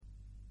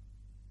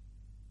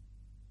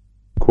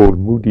called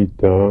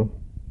mudita.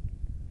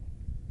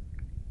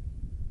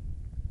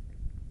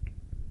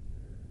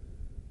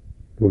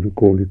 Buddha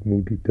called it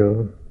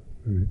mudita.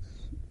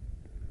 It's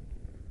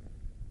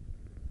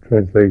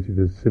translated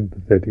as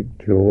sympathetic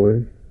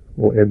joy,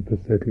 or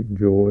empathetic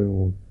joy,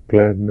 or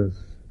gladness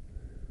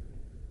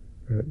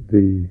at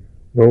the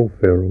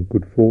welfare or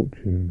good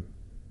fortune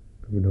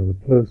of another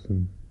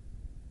person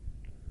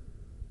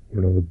or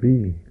another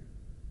being.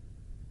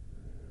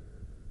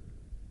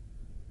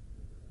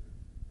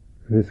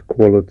 And this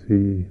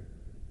quality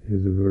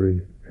is a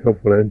very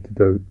helpful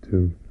antidote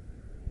to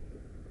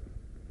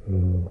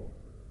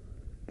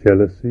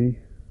jealousy,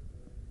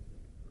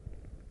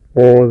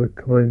 or the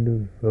kind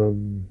of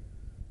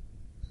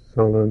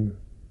sullen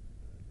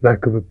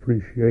lack of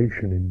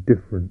appreciation,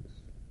 indifference,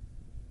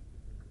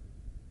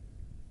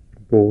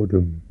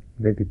 boredom,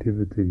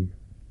 negativity.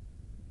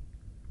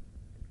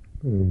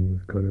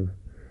 Kind of,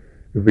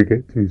 if we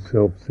get too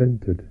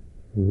self-centered,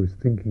 always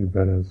thinking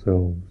about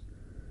ourselves,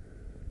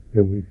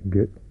 then we can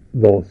get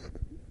lost,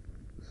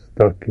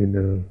 stuck in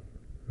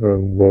our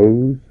own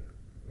woes,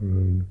 our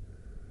own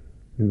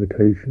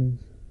limitations.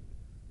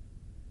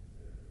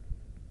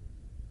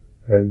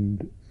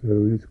 And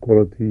so this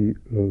quality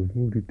of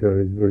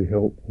mudita is very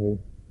helpful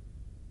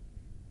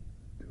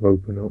to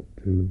open up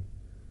to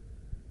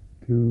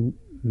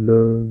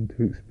learn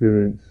to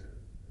experience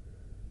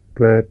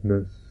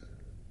gladness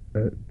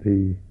at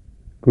the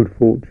good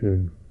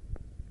fortune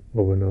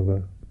of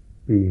another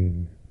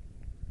being.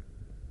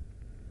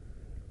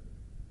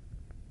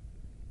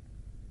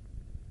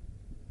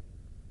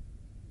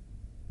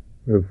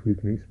 If we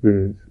can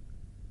experience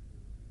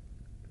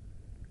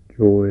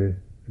joy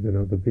at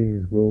another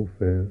being's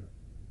welfare,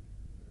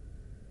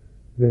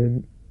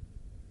 then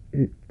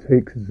it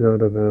takes us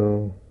out of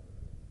our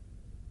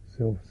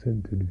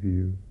self-centered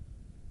view,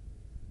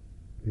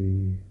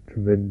 the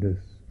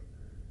tremendous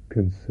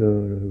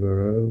concern of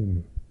our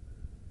own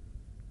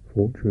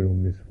fortune or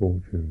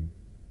misfortune.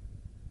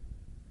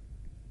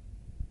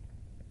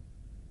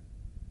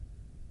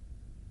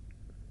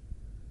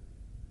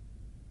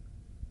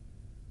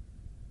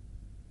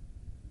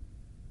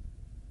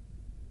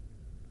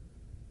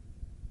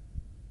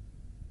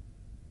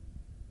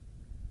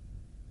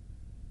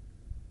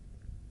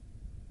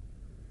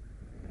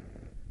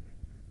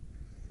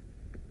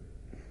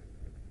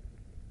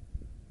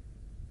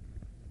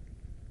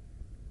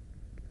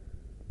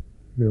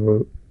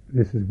 Now,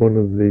 this is one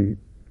of the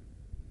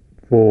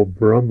 4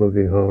 Brahma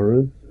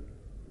Viharas,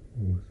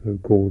 or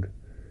so-called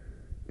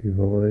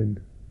divine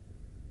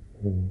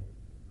or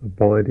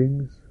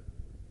abidings,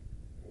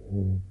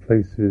 or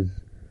places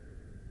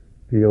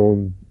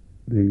beyond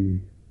the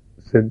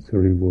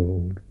sensory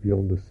world,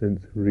 beyond the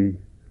sensory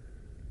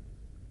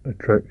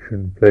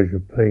attraction, pleasure,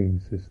 pain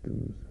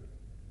systems.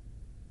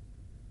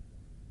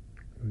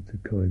 It's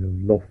a kind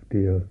of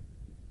loftier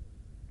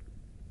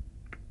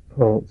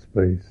heart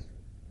space.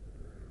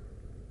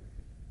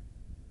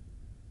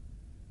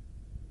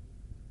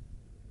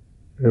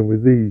 And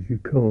with these, you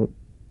can't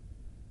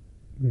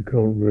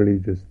really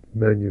just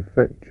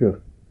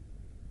manufacture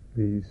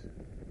these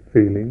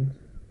feelings,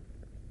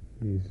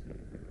 these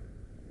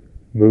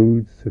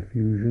moods,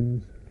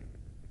 suffusions.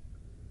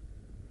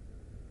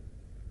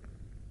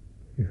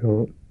 You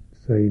can't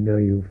say, now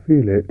you'll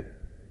feel it.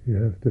 You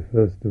have to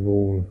first of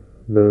all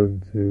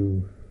learn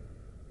to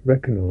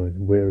recognize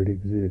where it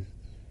exists.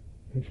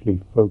 Actually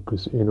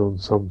focus in on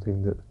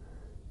something that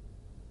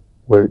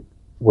where it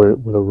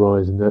will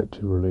arise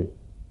naturally.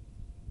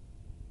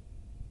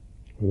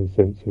 With a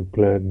sense of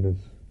gladness,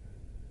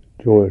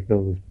 joy at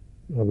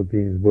other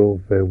beings'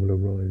 welfare will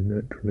arise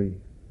naturally.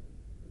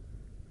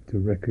 To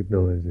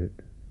recognize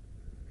it,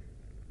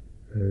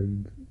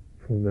 and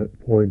from that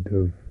point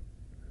of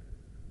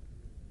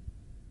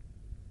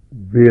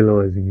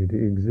realizing it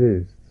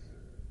exists,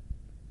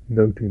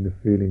 noting the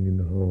feeling in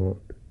the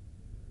heart,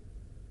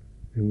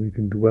 then we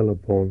can dwell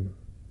upon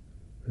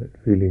that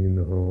feeling in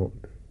the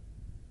heart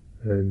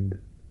and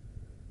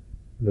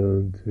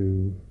learn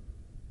to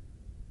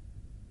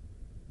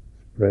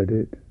spread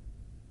it,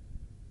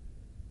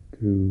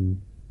 to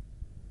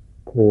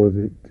cause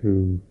it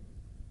to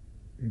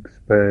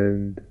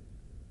expand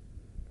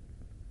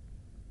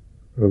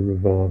over a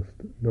vast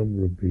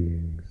number of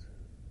beings,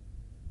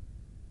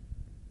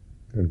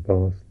 and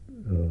vast,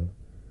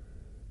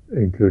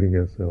 including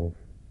ourselves.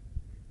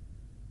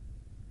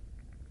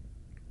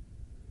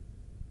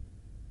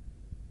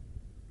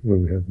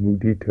 When we have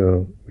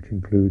mudita, which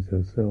includes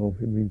ourselves,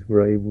 it means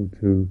we're able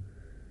to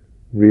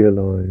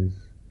realize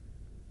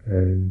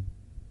and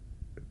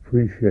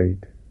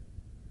appreciate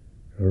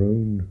our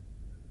own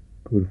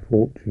good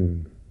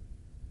fortune,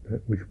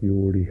 that which we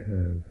already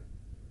have,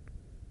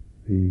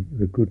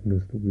 the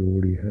goodness that we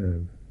already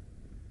have,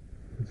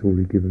 it's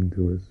already given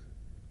to us.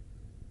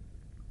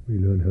 We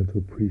learn how to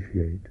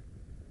appreciate.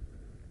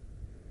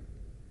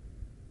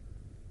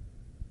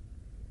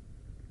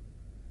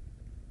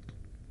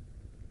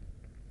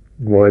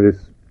 Why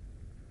this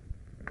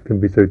can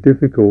be so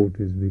difficult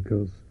is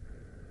because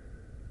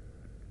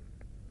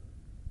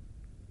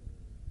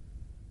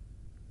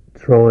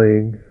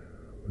trying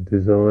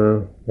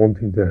desire,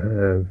 wanting to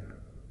have,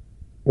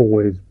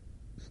 always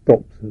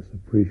stops us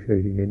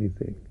appreciating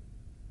anything.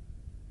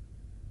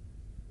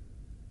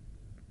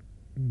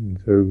 And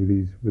so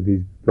with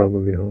these Brahma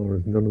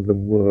Viharas, none of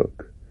them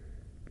work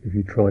if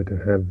you try to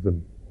have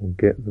them or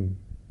get them.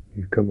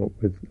 You come up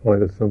with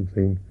either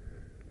something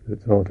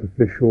that's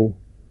artificial,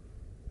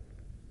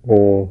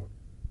 or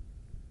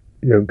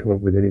you don't come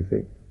up with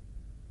anything.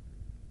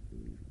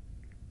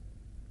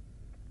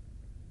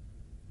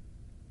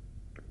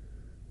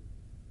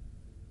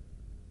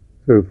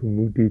 So for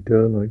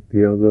mudita, like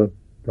the other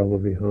Brahma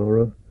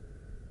Vihara,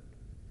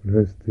 one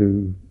has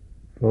to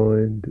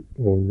find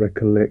or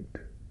recollect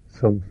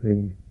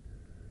something,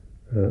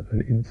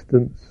 an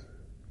instance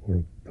or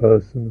a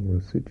person or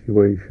a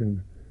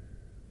situation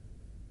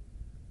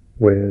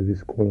where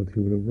this quality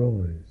will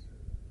arise.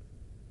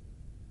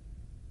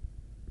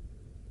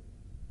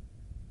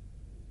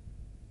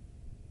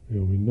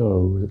 We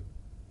know that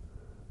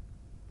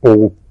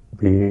all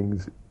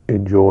beings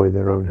enjoy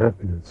their own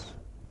happiness.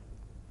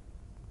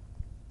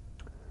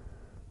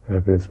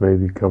 Happiness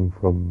may come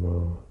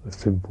from a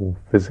simple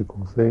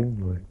physical thing,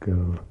 like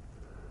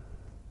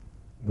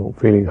not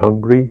feeling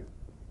hungry,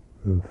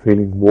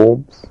 feeling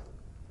warmth,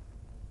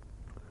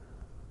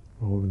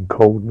 rather than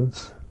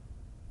coldness.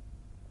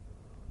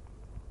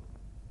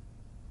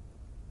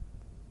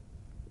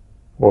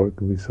 Or it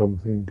can be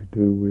something to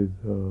do with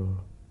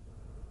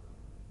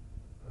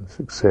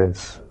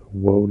success,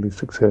 worldly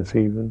success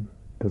even.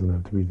 It doesn't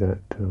have to be that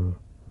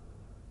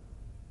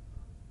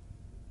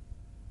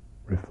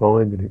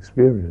refined in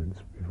experience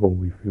before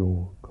we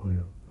feel kind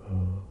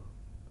of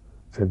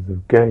sense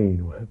of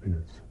gain or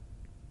happiness.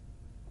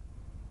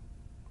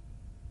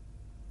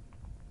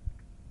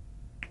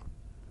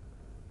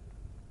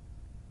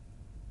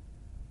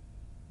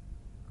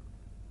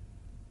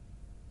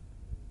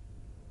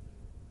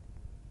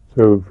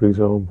 So, for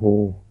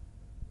example,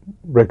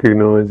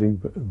 recognizing,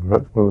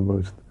 perhaps one of the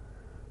most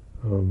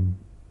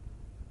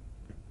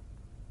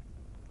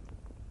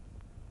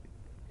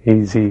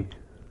easy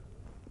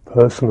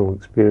personal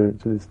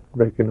experiences,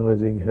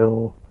 recognizing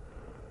how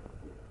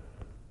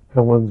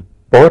one's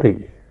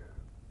body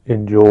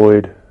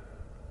enjoyed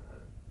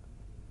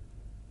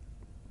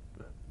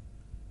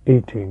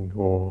eating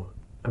or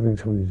having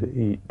something to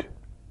eat,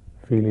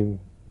 feeling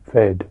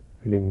fed,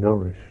 feeling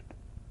nourished,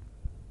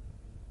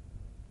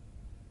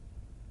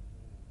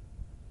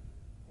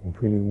 or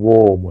feeling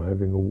warm or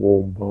having a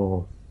warm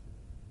bath.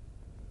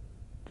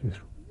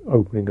 Just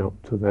opening up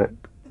to that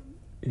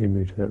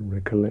image, that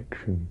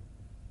recollection.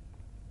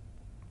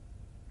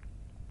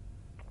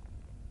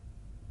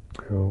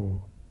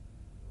 How,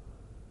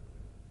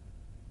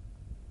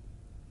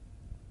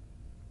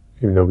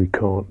 even though we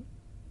can't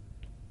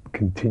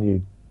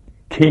continue,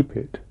 keep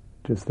it,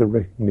 just the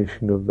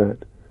recognition of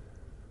that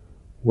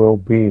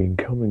well-being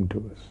coming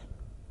to us,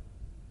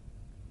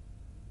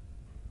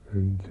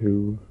 and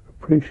to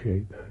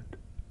appreciate that.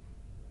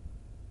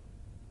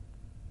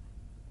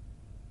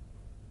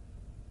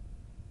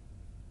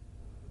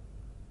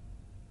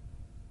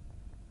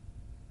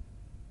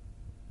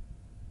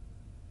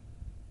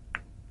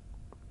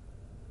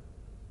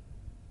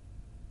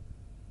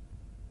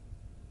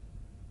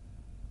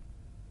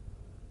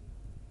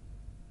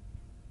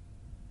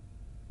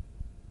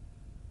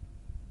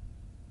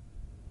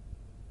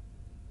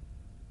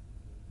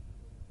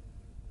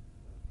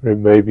 It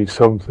may be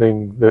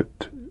something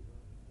that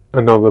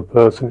another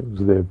person, it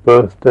was their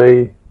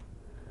birthday,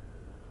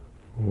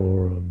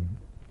 or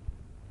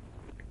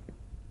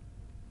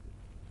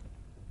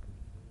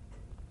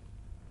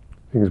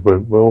things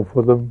went well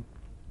for them,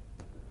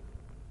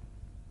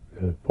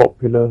 they're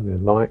popular, they're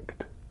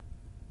liked,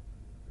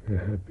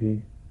 they're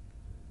happy,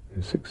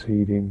 they're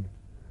succeeding,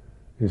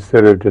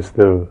 instead of just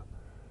the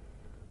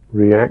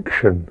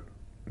reaction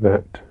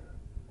that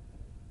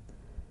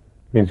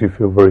means you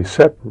feel very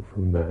separate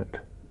from that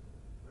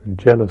and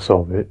jealous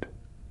of it.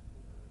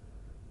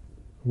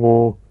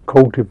 More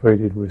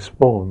cultivated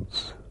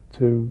response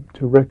to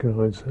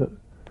recognize that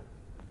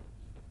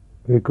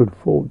the good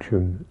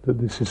fortune, that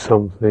this is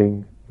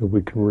something that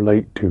we can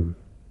relate to.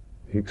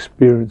 The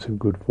experience of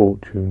good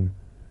fortune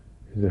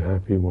is a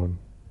happy one.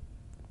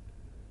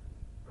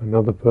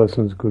 Another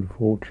person's good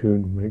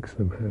fortune makes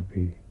them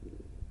happy.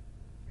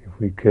 If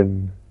we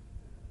can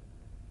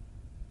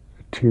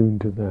attune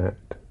to that,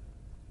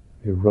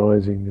 the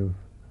arising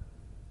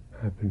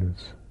of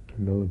happiness,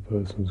 another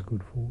person's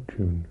good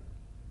fortune,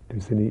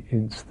 just any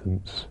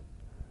instance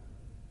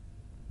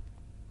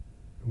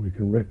we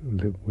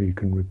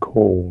can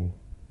recall.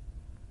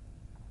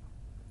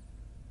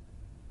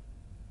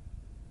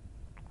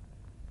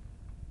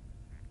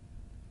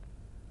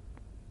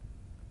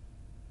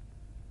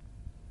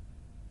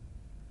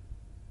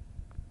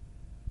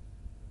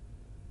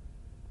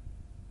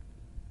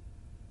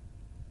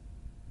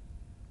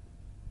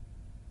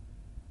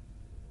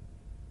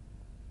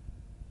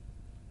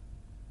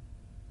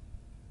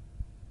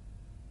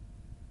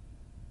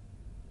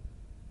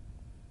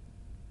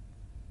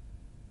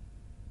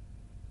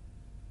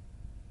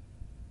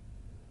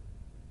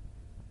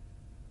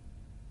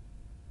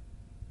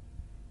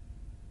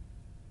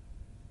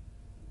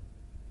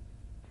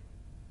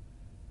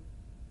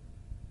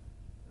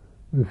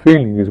 The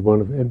feeling is one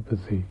of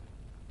empathy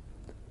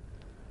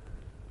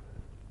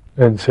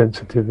and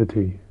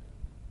sensitivity.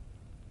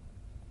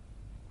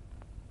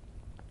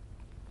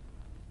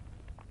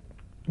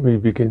 We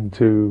begin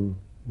to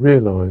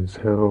realize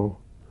how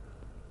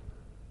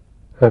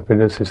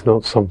happiness is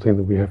not something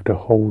that we have to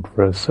hold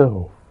for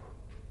ourselves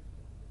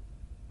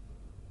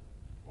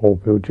or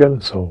feel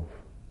jealous of.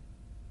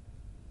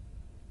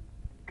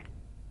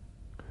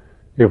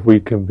 If we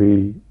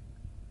can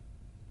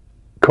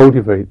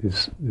cultivate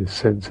this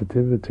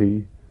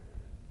sensitivity,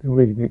 then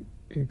we can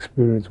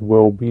experience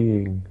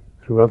well-being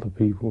through other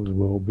people's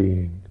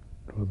well-being,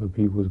 through other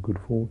people's good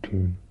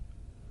fortune.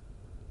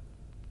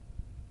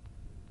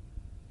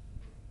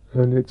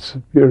 And it's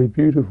very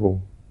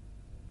beautiful,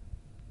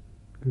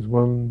 because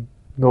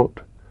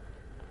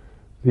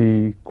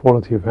the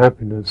quality of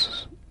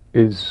happiness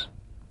is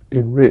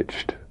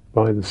enriched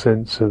by the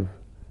sense of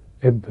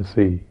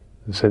empathy,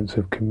 the sense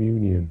of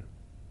communion,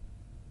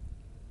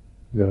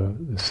 the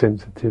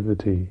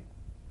sensitivity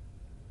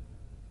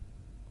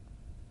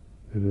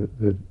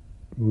that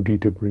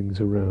mudita brings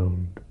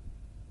around.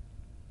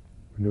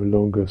 We're no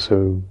longer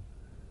so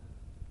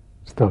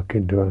stuck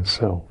into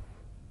ourself.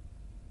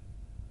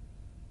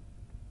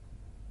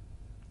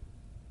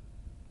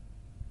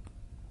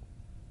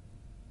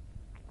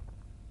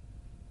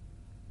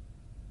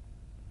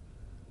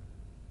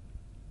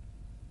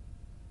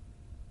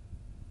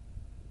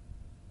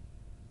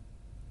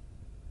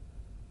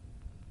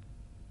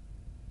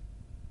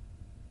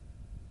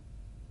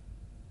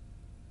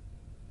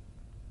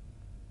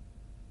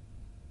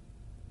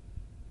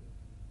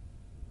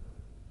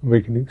 We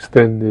can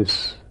extend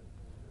this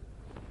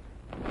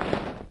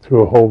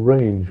through a whole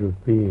range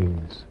of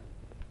beings,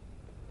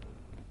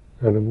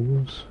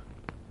 animals,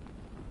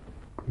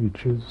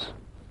 creatures,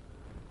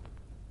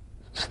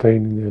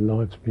 sustaining their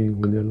lives,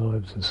 being when their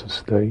lives are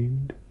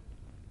sustained.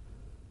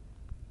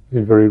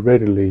 They very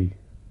readily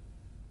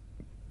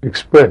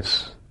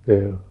express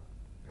their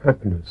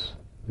happiness,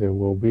 their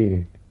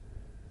well-being.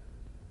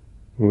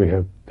 When we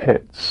have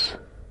pets,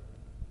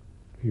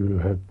 people who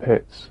have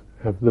pets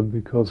have them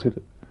because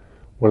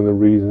one of the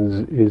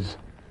reasons is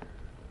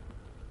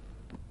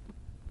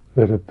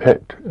that a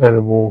pet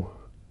animal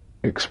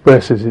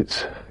expresses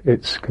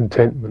its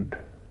contentment,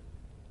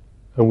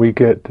 and we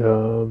get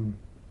a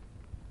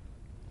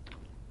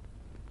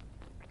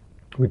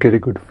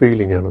good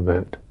feeling out of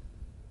that.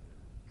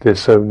 They're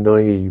so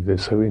naive, they're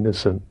so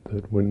innocent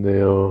that when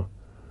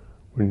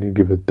you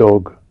give a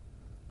dog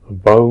a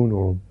bone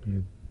or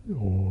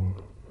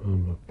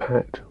a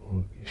pat,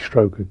 or you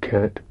stroke a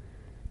cat,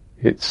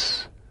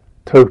 it's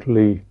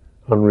totally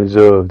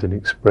unreserved in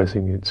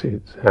expressing its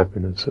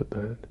happiness at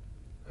that,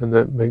 and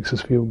that makes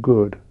us feel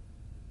good.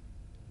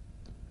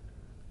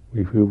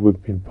 We feel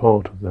we've been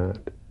part of that.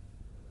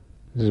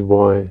 This is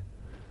why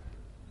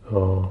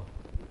so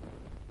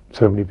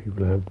many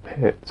people have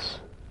pets,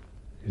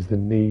 is the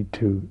need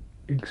to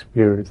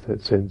experience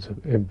that sense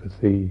of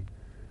empathy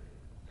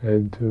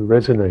and to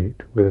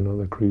resonate with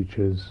another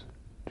creature's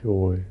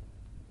joy.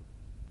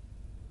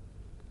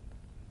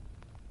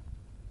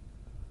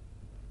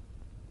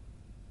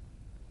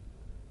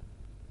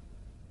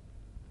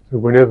 So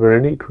whenever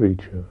any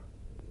creature,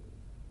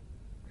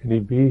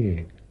 any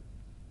being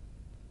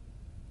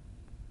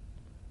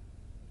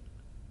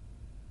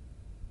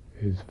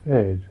is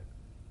fed,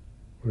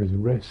 or is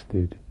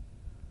rested,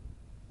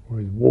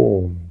 or is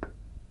warmed,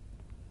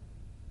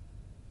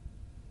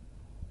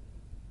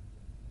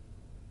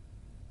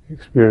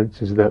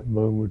 experiences that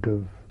moment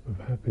of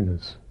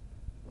happiness.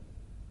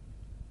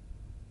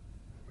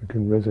 We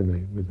can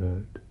resonate with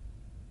that.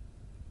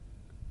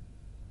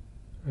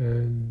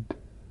 And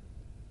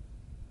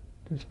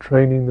just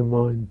training the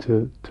mind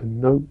to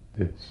note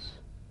this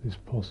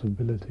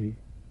possibility,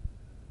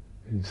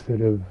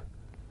 instead of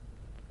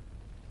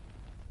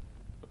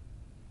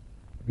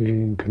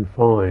being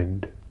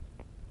confined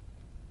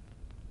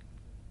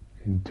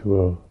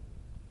into a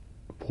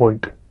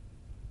point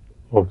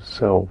of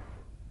self,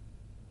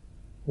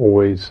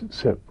 always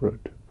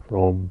separate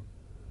from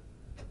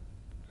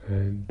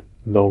and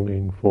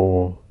longing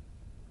for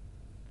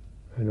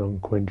and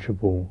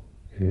unquenchable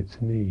in its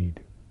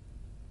need.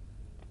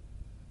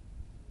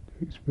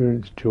 To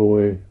experience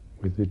joy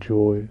with the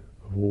joy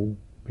of all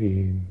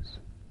beings.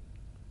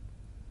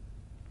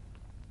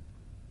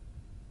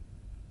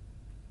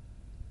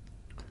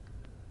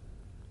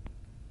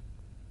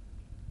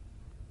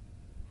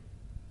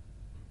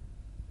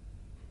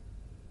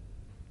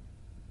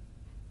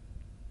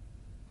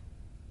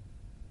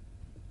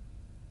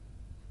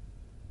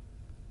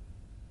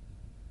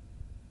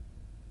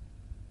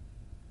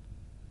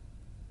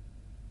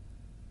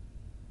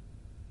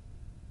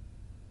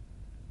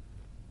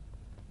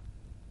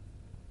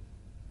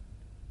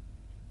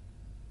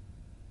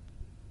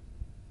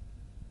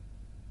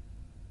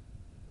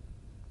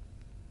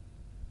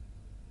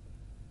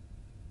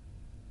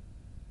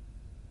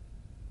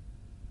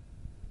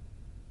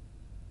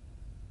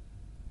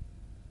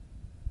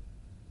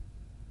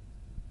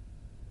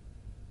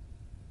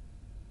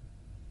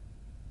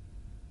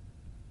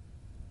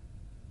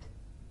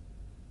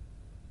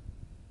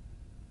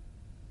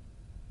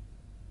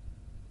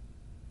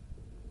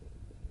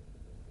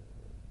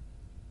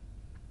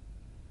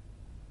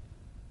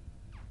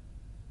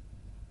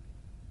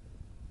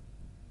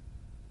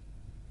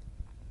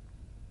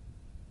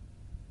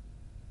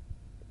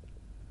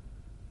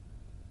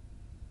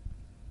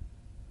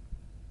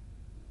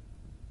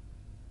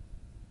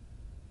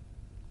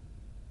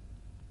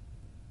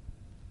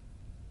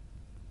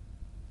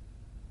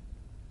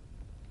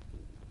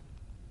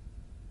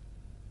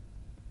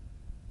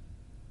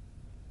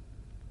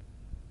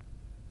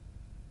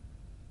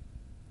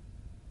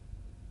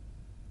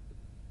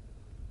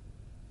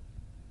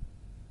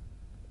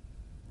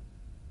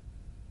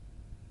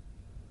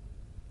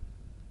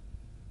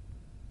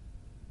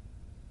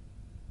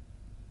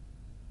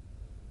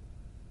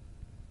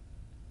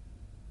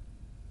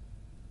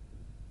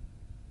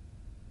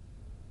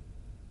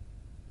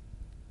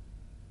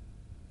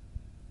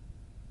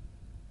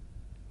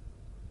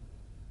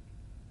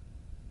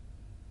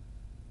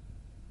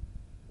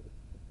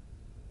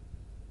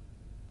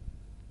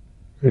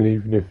 And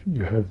even if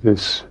you have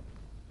this,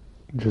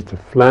 just a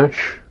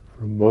flash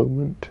for a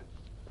moment,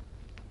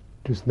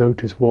 just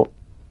notice what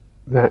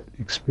that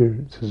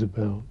experience is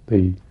about,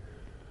 the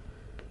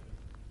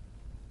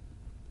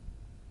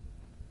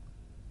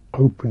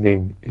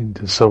opening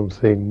into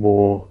something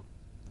more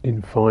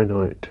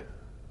infinite,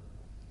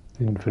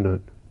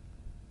 infinite,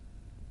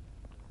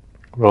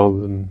 rather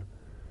than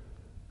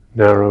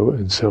narrow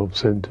and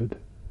self-centered.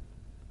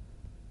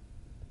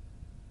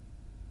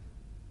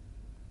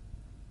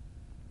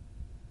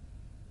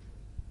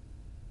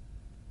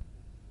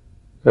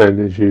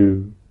 And as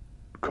you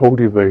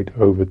cultivate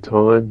over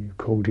time, you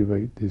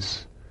cultivate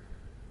this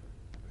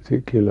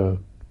particular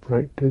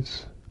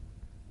practice,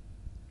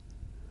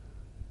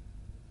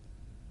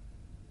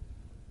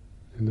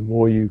 and the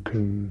more you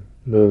can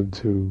learn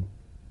to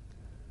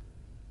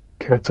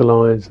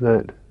catalyze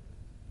that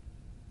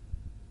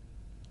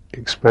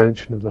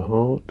expansion of the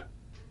heart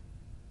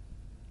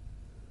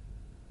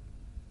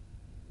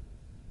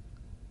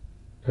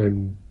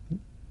and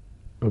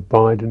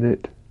abide in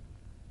it,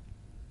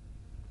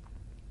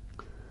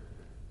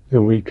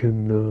 then you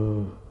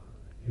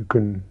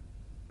can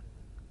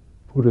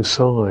put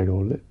aside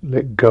or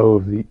let go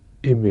of the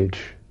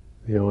image,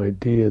 the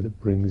idea that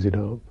brings it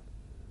up,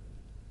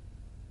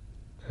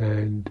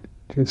 and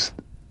just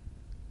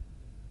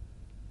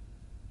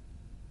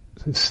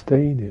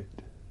sustain it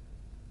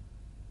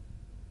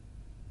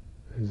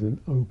as an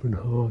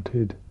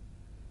open-hearted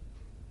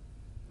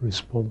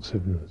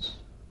responsiveness,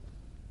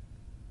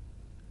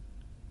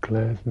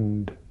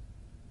 gladdened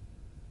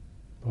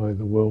by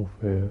the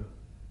welfare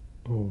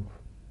of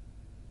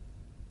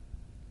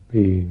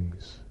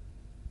beings.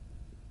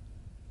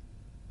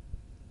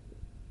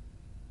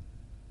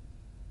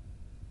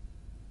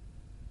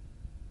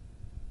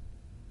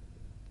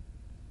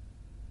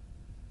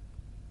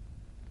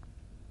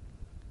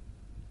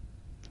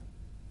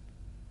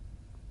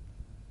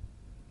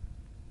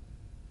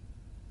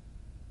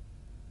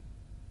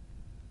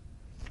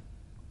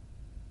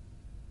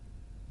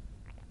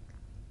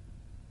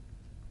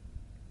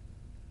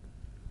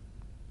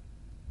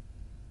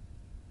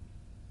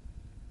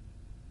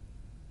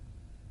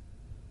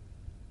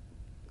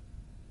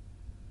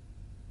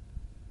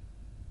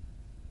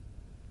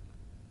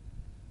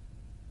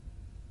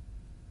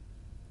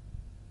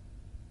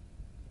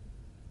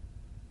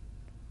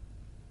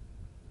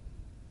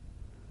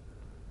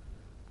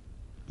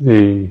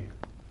 The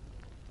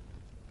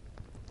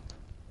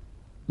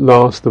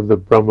last of the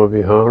Brahma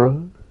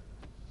Vihara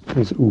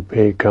is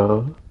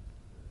Upekkha,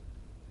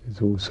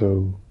 is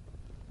also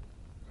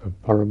a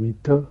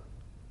paramita,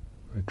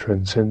 a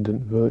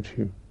transcendent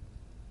virtue.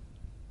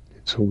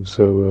 It's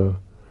also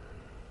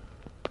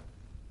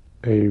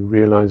a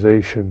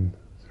realization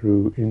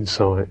through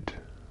insight,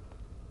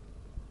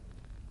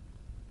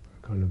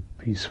 a kind of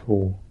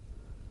peaceful,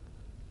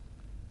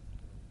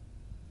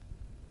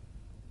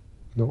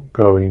 not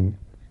getting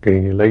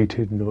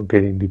elated, not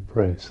getting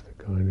depressed,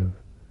 a kind of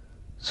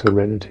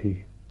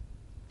serenity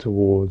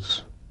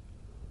towards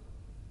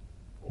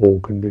all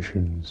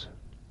conditions,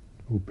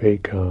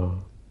 upekkha,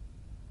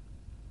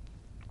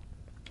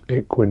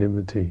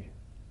 equanimity,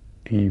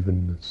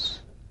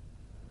 evenness.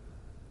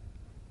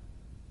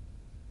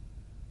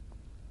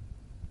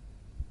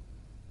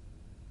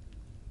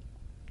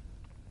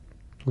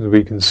 As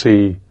we can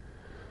see,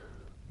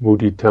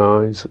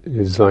 mudita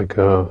is like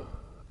a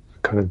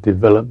kind of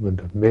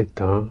development of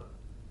metta,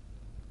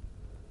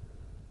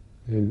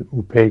 and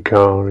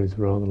upekkha is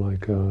rather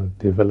like a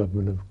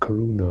development of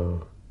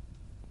karuna.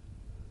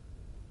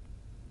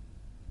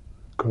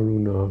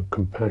 Karuna,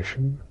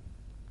 compassion.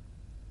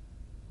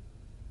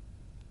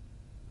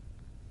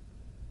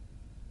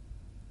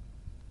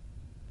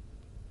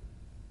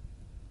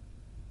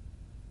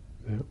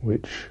 That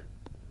which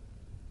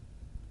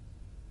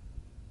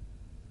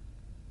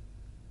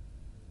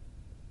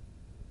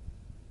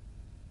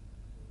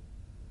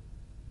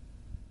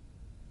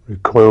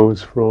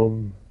recoils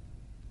from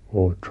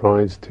or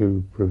tries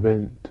to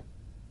prevent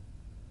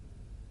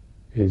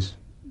is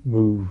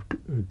moved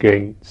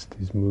against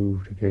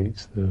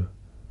the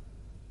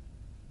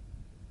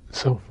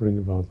suffering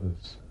of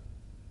others.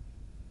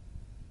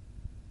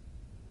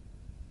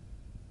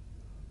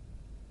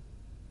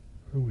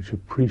 Which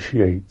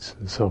appreciates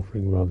the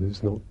suffering of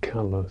others, not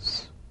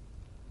callous.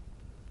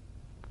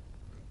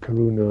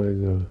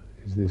 Karuna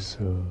is this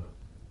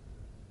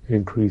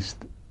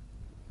increased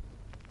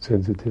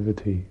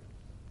sensitivity,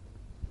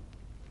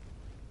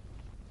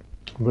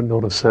 but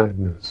not a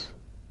sadness.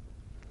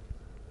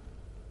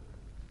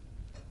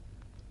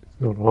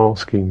 It's not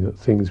asking that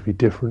things be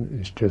different,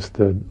 it's just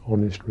an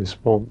honest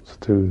response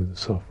to the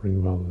suffering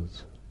of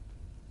others.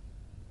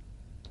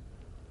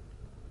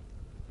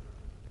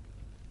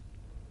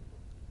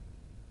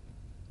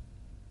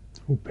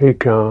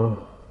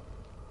 Upekkha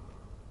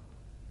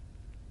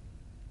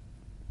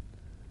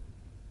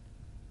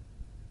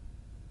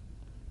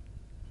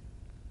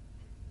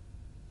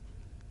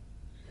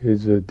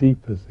is a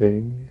deeper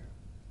thing,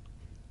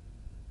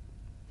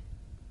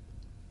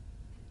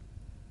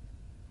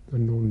 a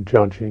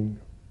non-judging,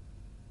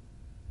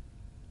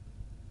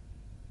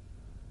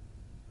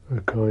 a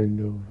kind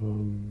of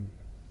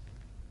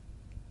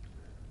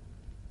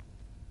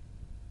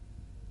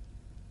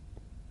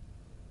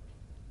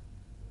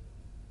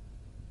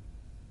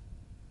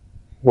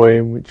way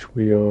in which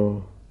we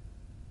are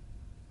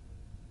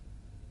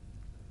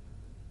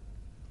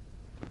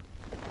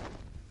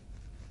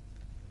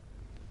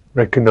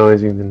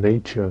recognizing the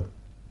nature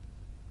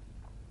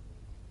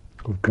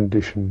of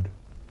conditioned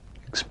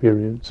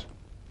experience,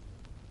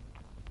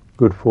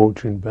 good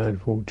fortune,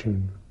 bad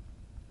fortune,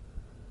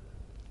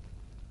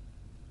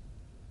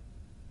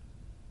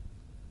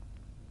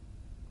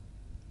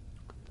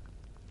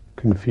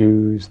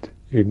 confused,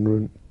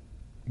 ignorant,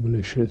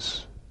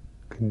 malicious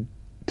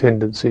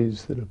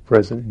tendencies that are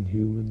present in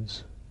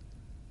humans,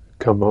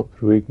 come up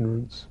through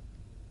ignorance,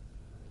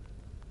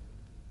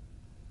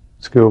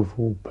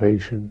 skillful,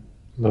 patient,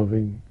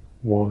 loving,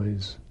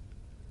 wise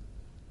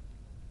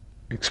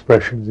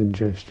expressions and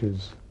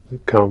gestures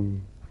that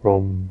come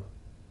from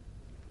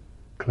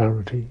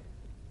clarity.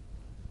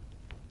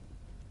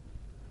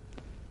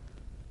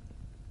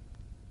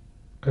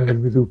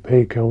 And with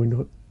upekkha, we're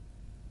not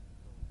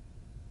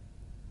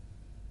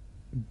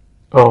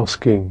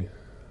asking,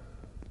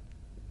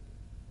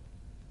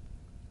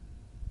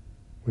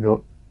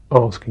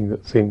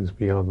 that things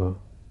be other.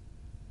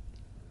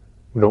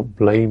 We're not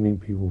blaming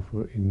people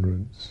for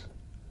ignorance.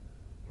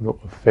 We're not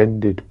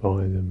offended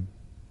by them,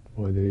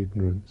 by their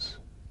ignorance.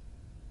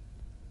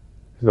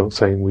 It's not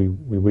saying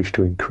we wish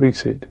to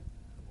increase it,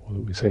 or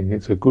that we're saying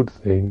it's a good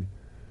thing,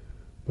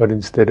 but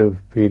instead of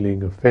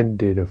feeling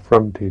offended,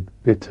 affronted,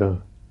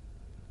 bitter,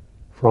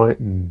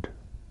 frightened,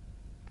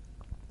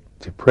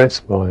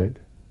 depressed by it,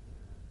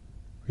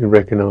 we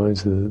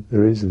recognize that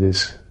there is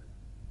this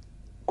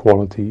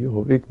quality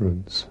of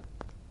ignorance,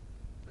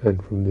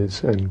 and from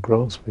this, and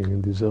grasping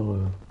and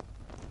desire.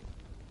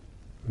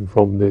 And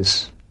from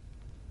this,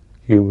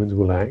 humans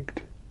will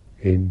act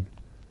in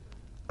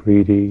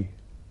greedy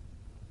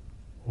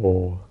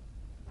or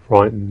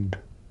frightened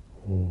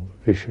or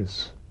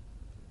vicious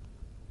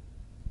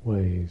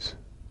ways.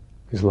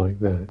 It's like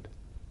that.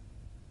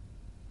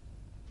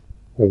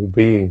 All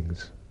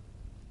beings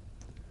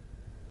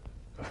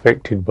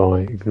affected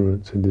by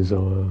ignorance and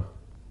desire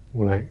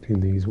will act in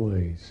these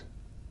ways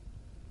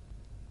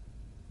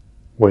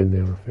when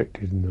they're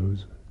affected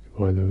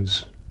by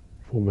those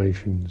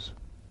formations.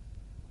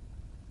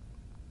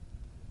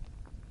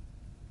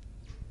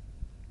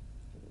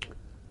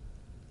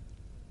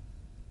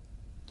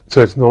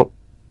 So it's not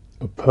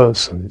a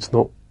person, it's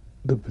not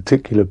the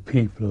particular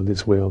people are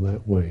this way or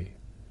that way.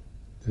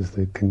 It's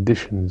the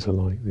conditions are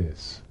like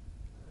this.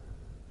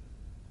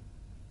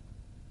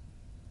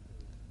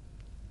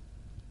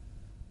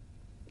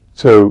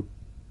 So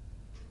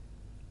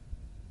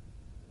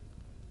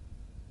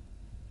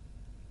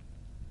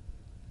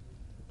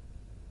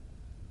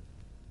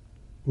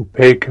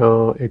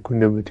upekkha,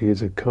 equanimity,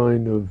 is a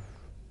kind of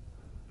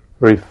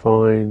very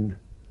fine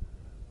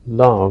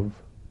love,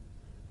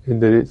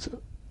 in that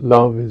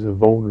love is a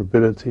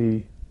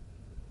vulnerability,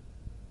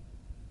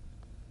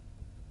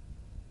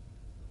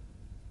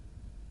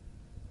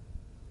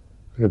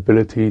 an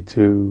ability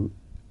to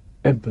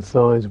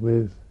empathize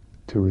with,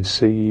 to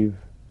receive,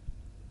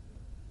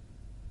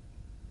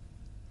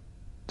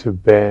 to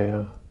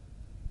bear,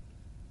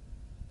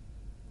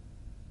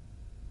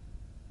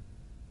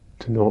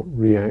 to not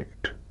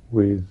react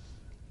with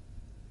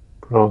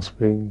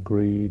grasping,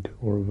 greed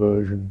or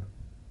aversion,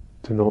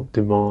 to not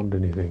demand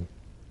anything.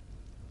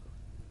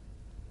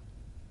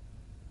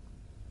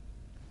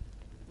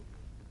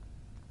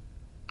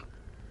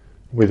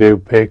 With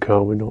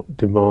upekkha, we're not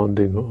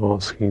demanding or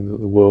asking that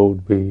the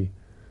world be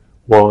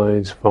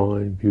wise,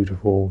 fine,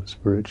 beautiful,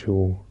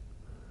 spiritual,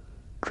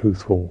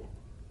 truthful.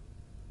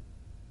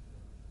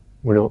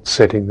 We're not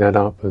setting that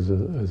up as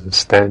a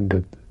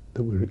standard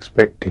that we're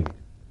expecting.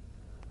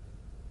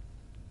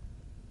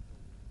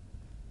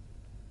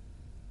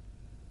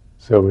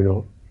 So we're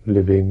not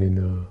living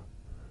in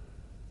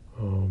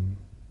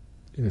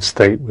a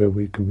state where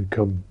we can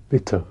become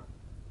bitter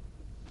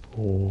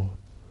or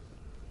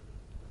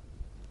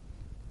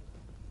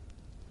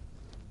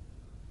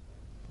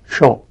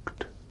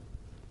shocked.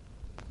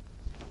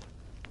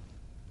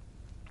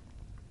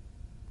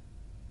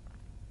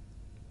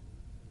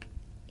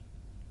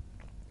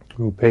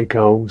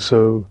 Upekkha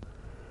also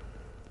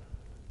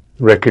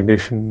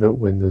recognition that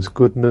when there's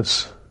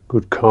goodness,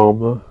 good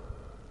karma,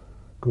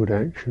 good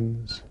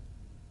actions,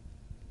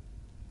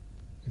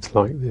 it's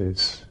like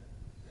this.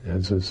 It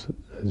has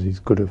these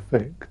good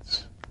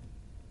effects.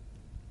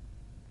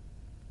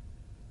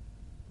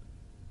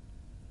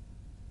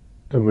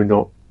 And we're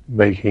not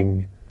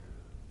making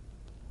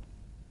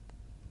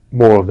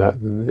more of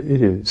that than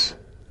it is.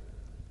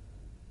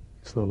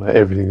 It's not like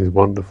everything is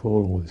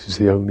wonderful, or this is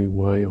the only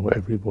way, or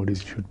everybody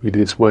should be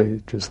this way.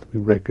 It's just that we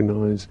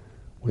recognize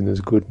when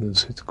there's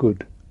goodness, it's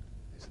good.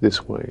 It's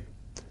this way.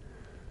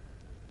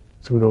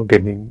 So we're not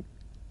getting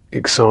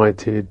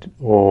excited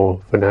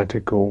or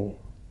fanatical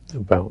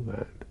about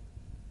that.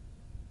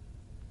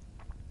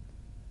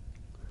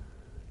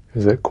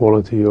 There's that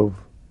quality of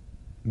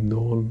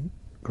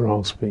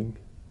non-grasping,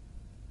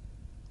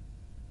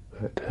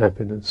 at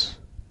happiness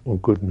or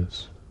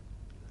goodness,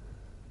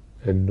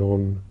 and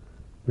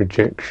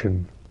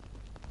non-rejection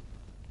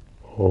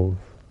of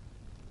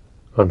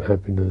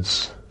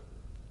unhappiness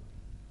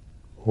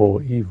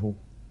or evil.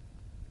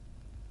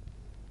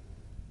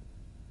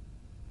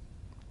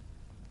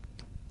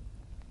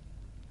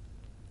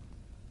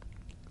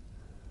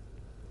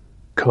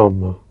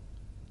 Karma.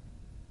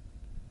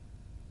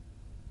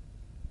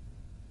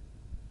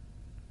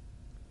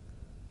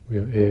 We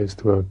are heirs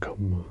to our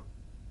karma.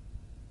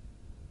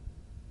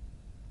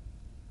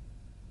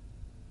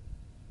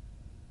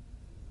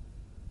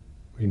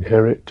 We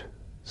inherit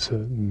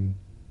certain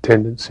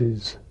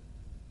tendencies.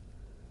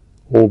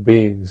 All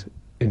beings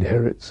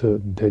inherit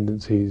certain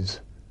tendencies,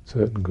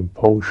 certain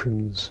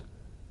compulsions,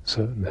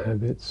 certain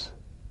habits,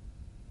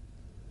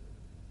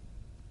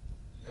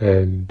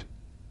 and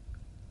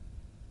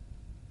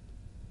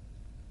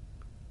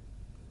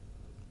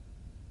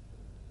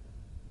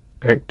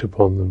act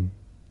upon them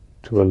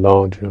to a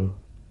larger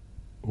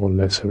or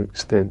lesser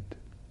extent.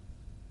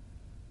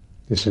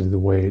 This is the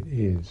way it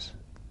is.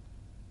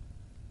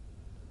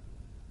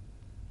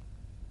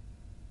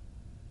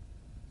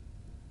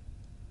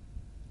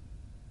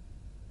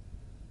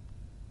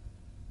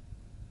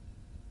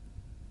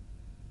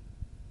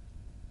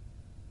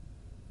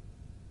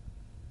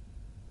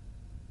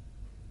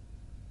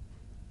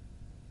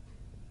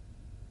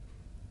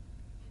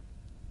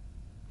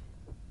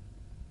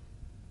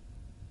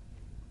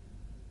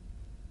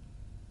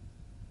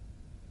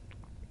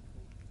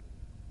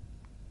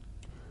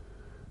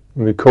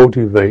 When we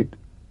cultivate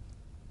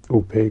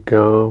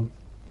upekkha,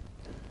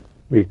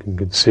 we can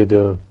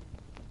consider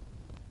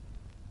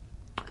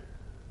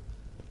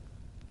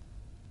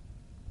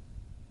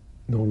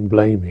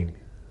non-blaming,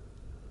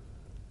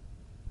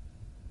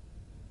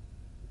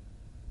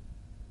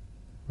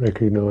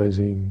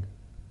 recognizing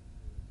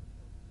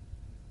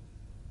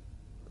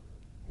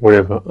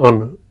whatever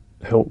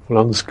unhelpful,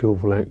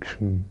 unskillful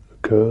action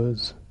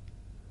occurs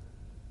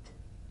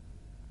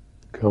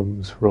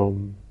comes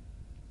from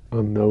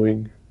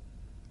unknowing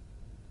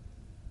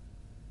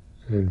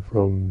and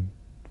from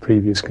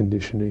previous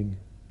conditioning,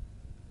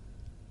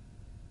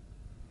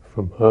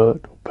 from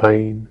hurt or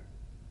pain,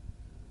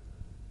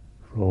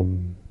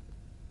 from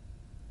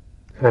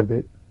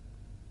habit,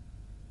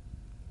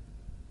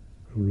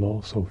 from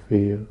loss or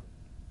fear.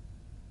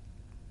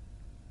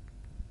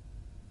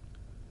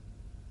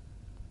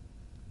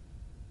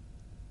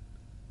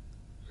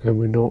 And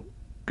we're not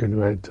going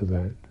to add to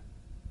that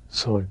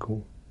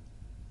cycle.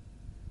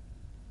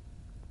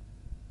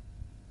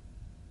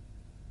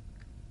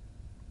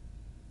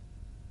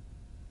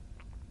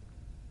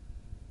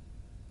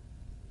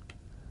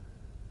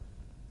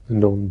 The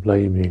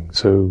non-blaming.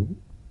 So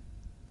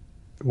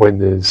when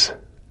there's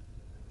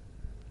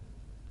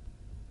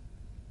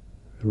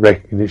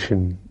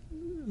recognition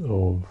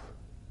of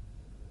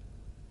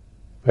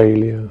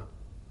failure,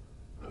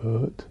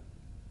 hurt,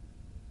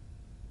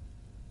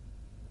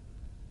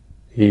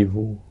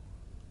 evil,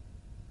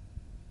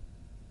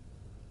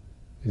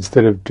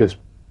 instead of just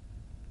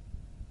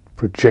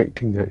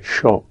projecting that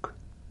shock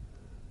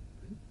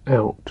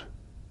out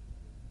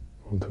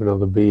onto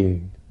another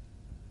being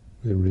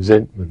with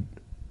resentment,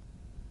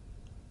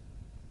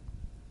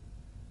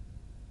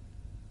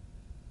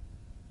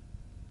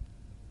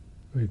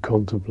 we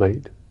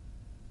contemplate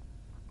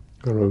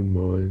our own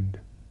mind,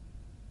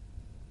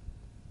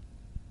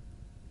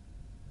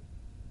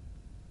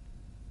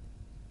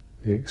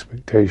 the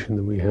expectation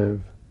that we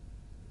have,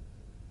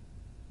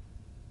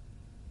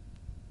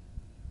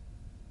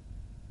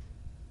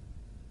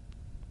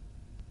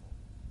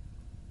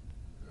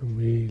 and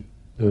we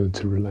learn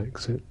to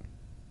relax it.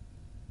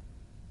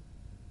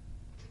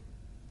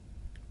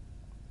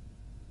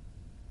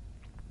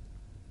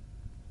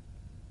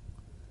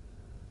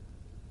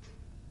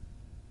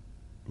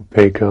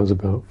 Upekkha is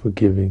about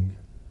forgiving.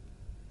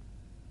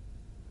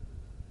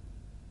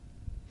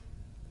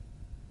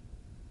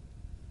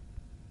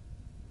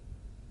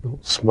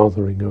 Not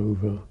smothering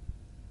over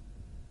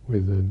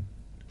with some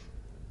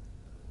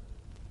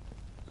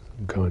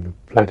kind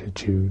of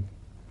platitude,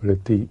 but a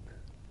deep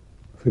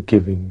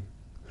forgiving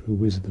through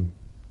wisdom.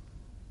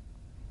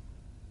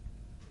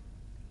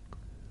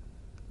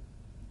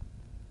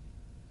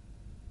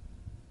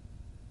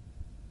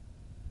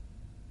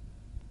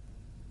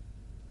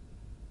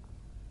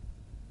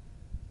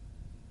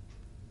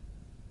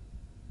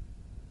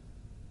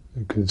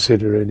 And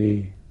consider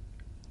any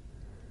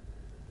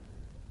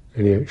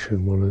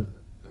action one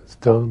has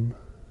done,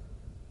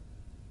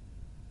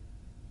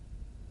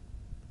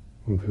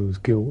 one feels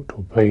guilt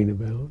or pain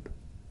about,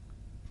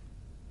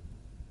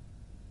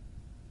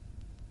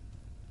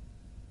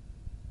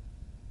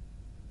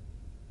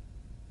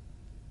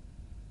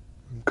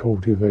 and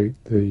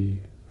cultivate the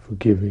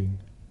forgiving,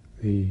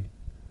 the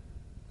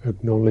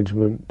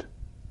acknowledgement,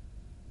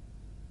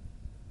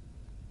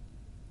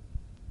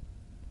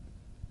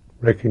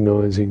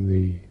 recognizing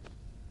the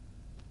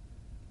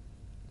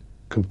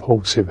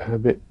compulsive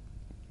habit,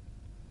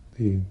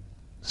 the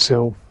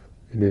self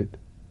in it,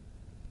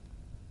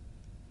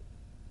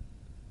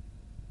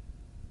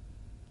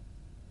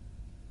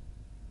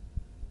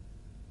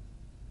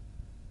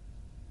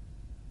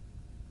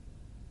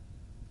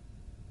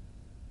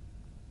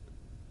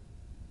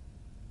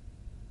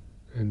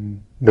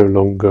 then no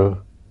longer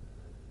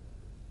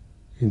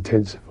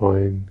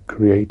intensifying,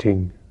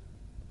 creating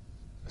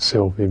a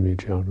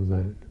self-image out of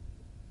that.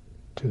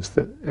 Just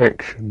that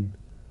action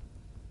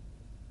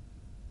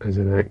as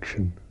an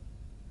action,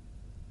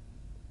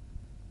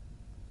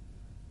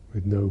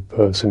 with no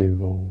person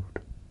involved.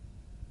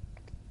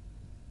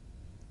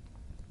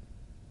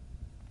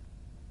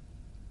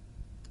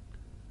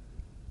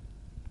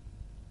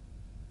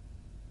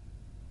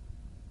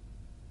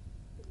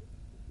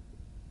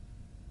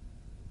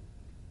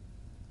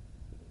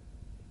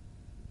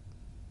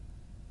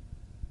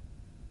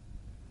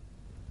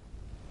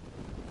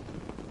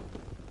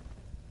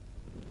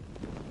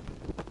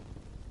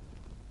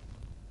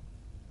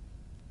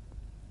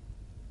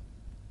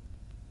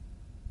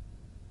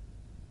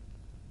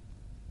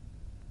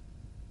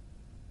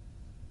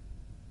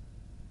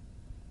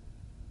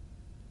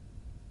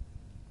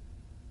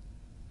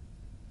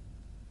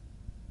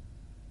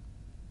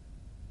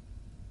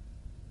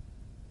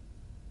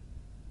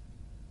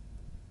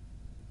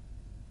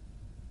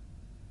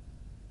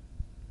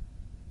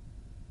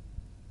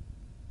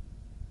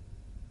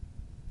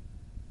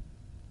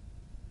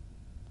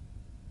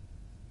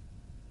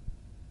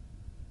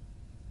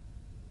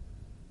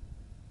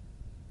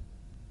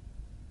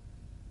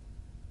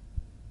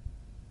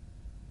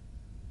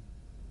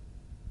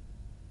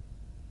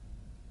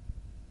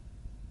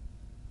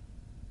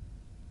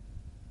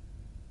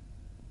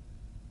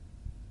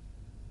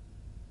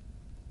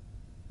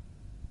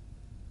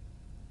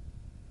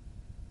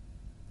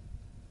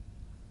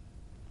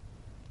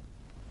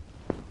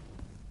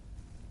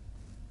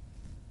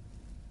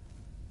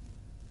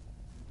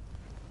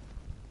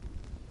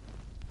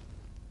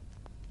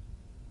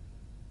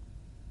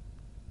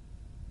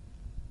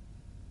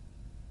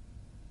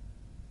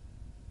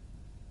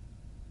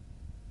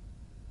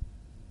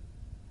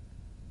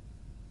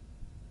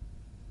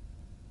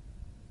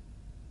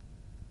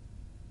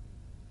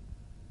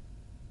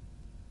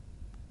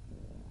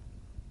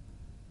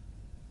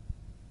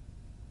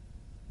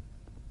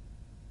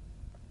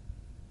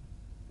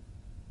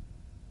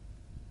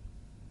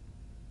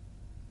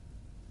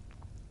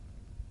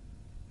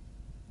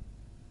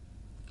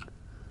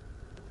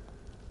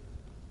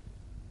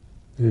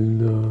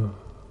 Then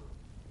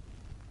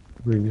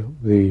bring up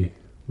the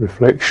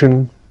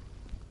reflection,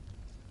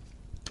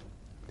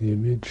 the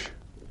image,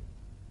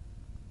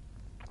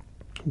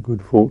 good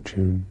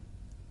fortune,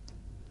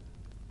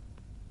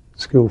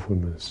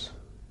 skillfulness.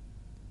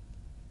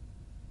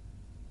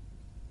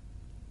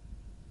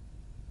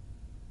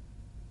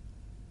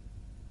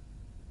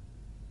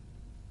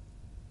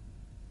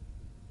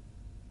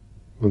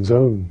 One's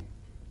own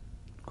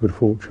good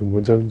fortune,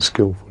 one's own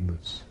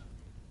skillfulness,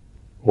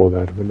 or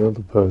that of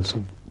another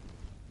person.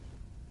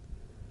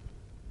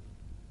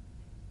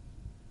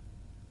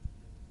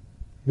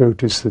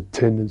 Notice the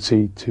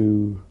tendency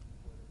to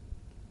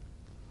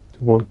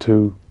want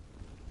to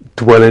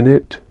dwell in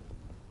it,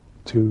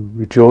 to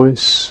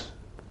rejoice,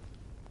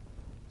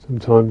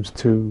 sometimes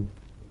to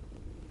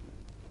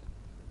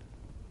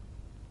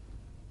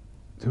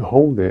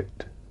hold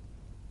it,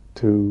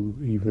 to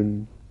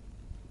even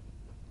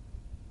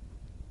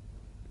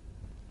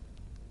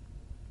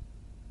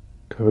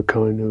have a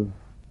kind of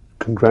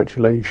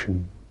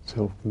congratulation,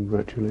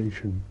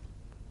 self-congratulation,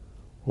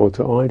 or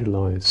to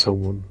idolize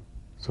someone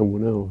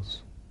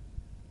else.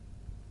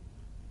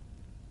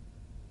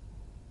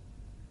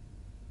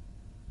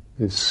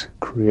 This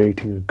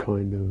creating a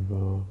kind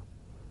of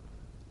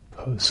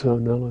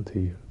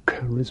personality,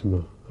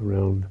 charisma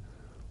around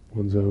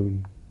one's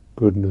own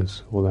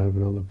goodness or that of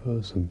another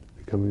person,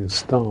 becoming a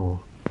star.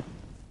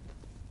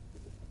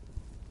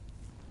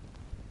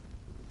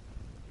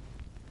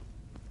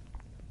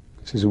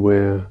 This is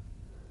where,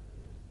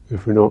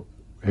 if we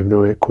have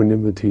no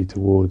equanimity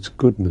towards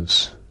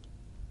goodness,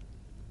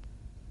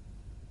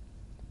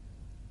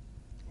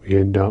 we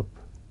end up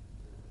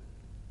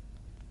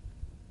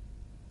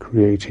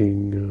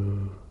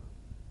creating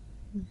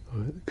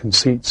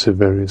conceits of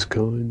various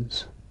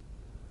kinds.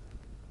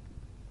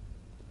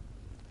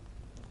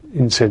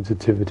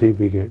 Insensitivity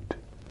we get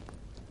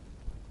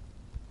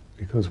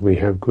because we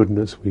have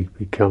goodness. We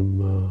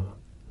become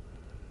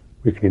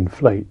we can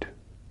inflate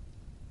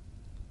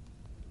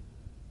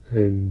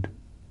and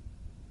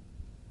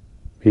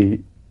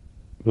be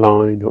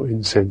blind or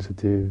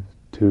insensitive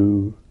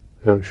to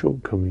our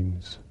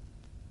shortcomings.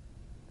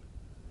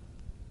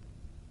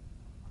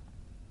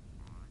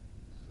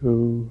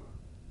 So,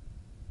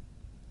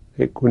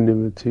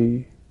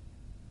 equanimity,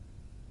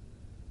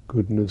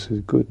 goodness is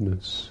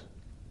goodness,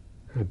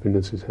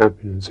 happiness is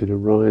happiness. It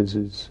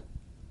arises.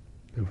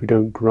 If we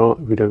don't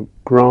grasp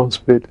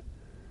it,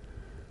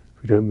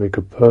 if we don't make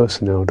a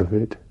person out of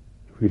it,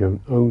 if we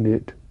don't own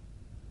it,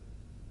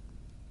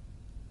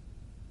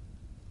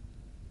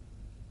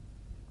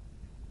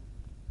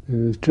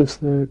 then there's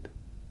just that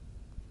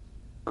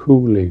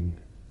cooling,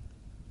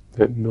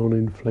 that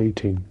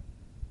non-inflating.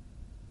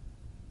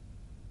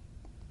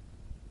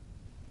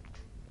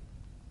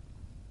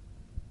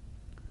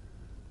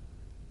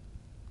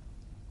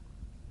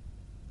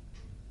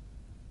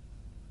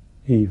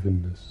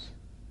 Evenness,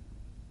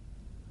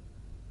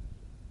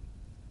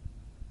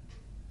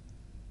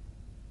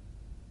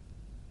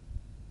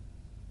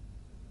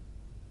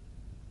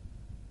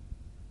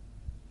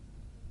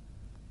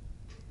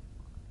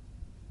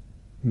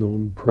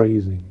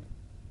 non-praising.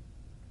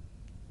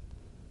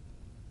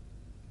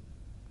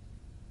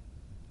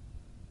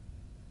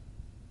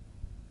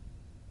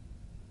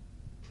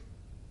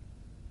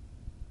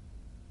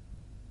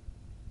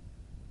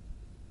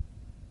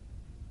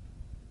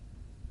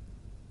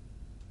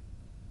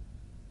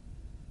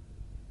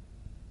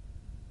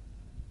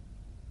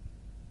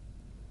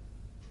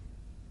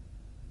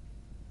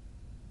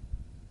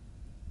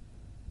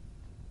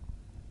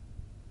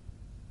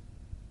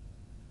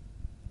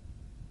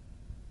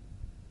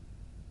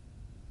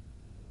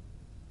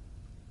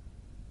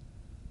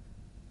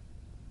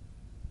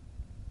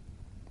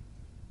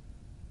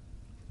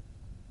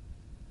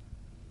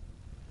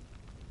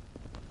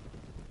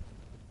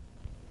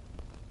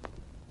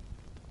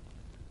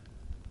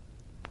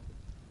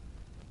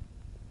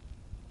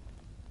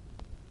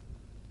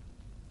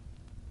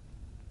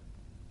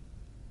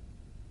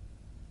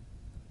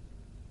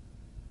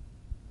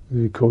 As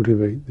you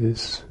cultivate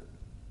this,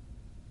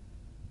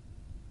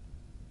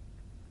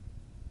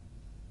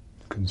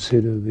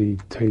 consider the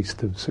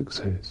taste of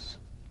success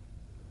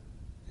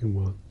in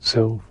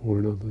oneself or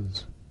in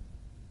others.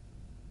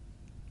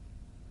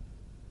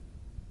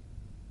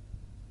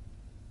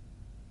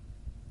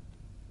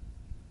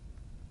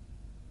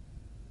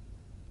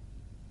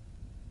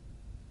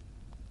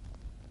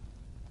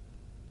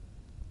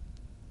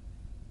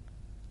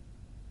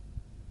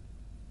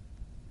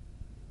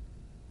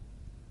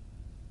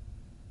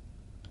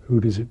 Who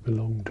does it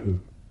belong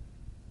to?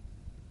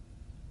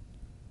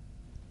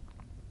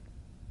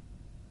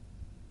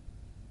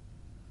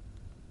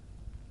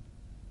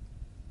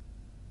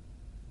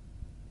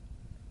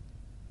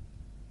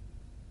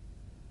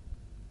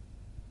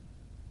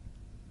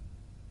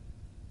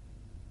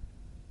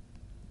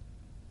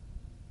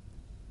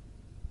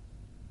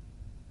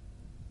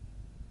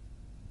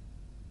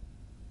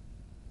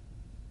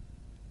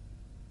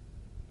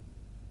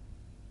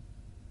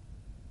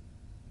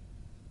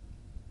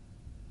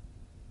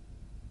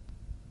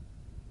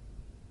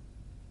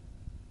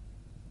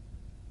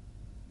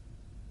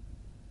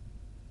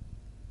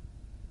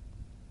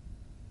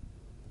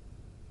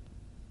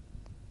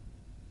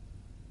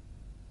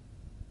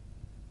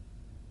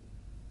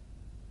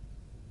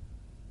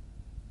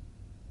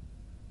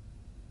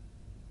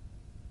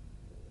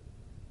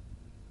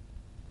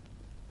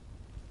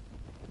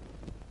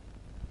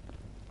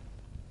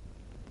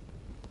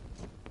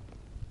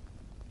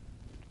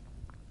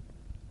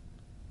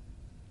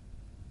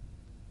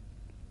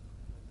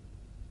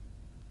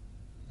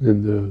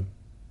 And the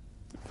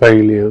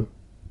failure in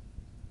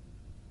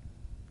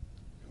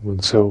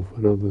oneself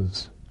and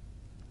others.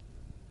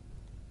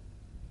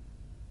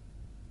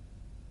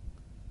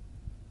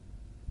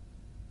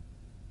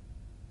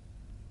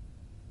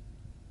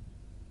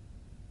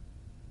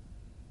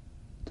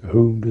 To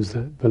whom does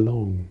that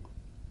belong?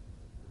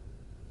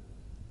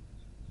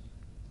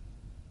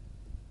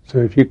 So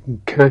if you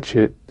can catch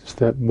it, it's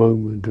that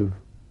moment of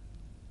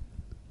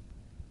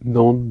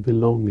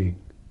non-belonging.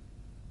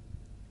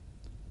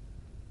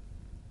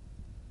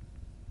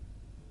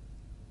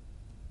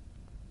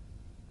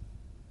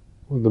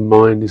 What the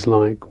mind is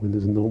like when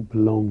there's not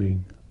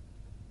belonging.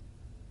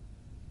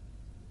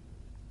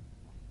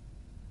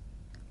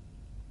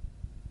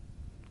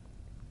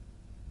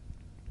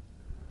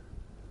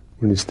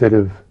 When instead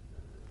of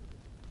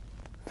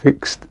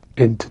fixed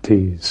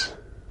entities,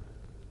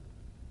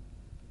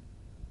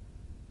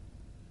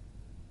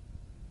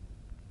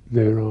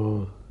 there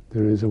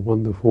is a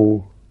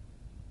wonderful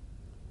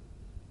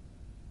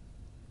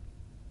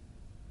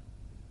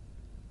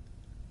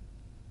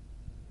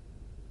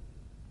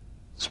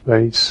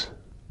space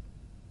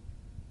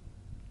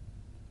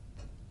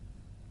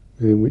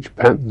within which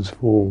patterns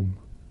form.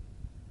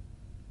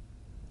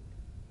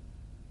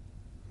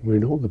 We're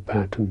not the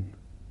pattern.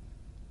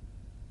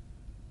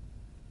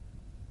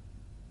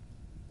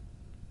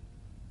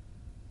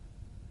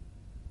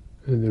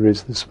 And there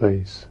is the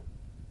space.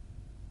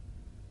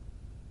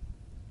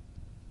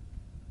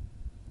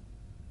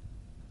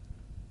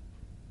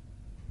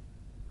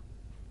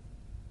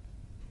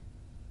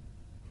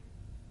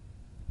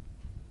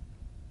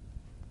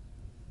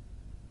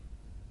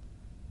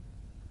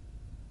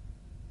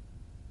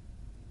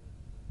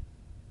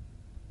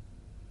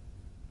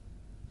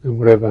 And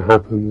whatever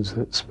happens,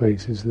 that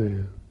space is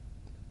there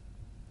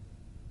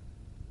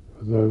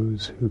for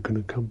those who can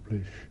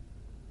accomplish,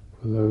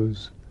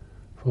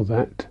 for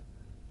that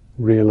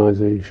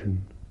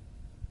realization.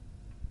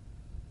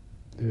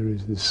 There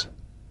is this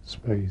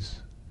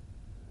space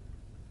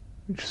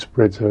which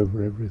spreads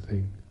over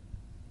everything,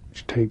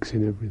 which takes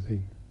in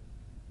everything,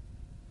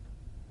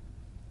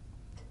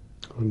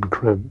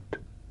 uncramped.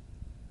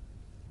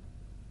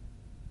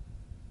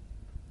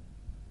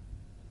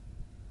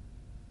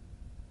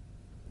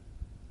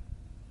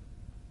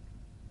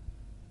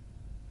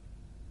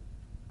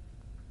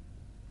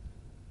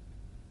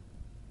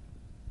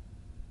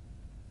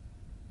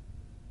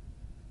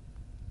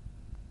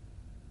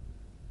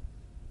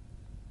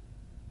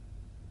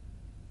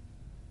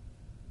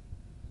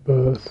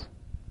 Birth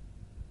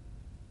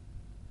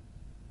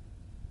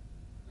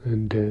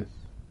and death,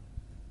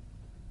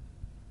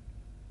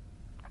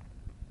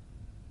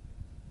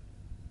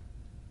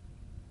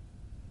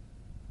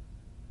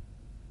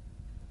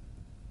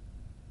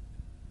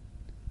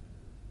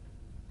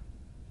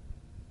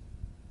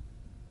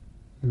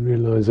 The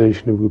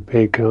realization of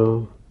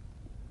upekkha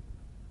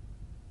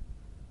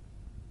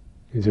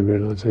is a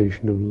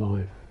realization of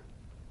life.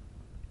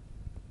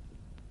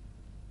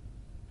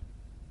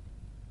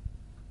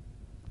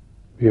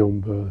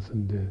 Beyond birth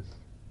and death.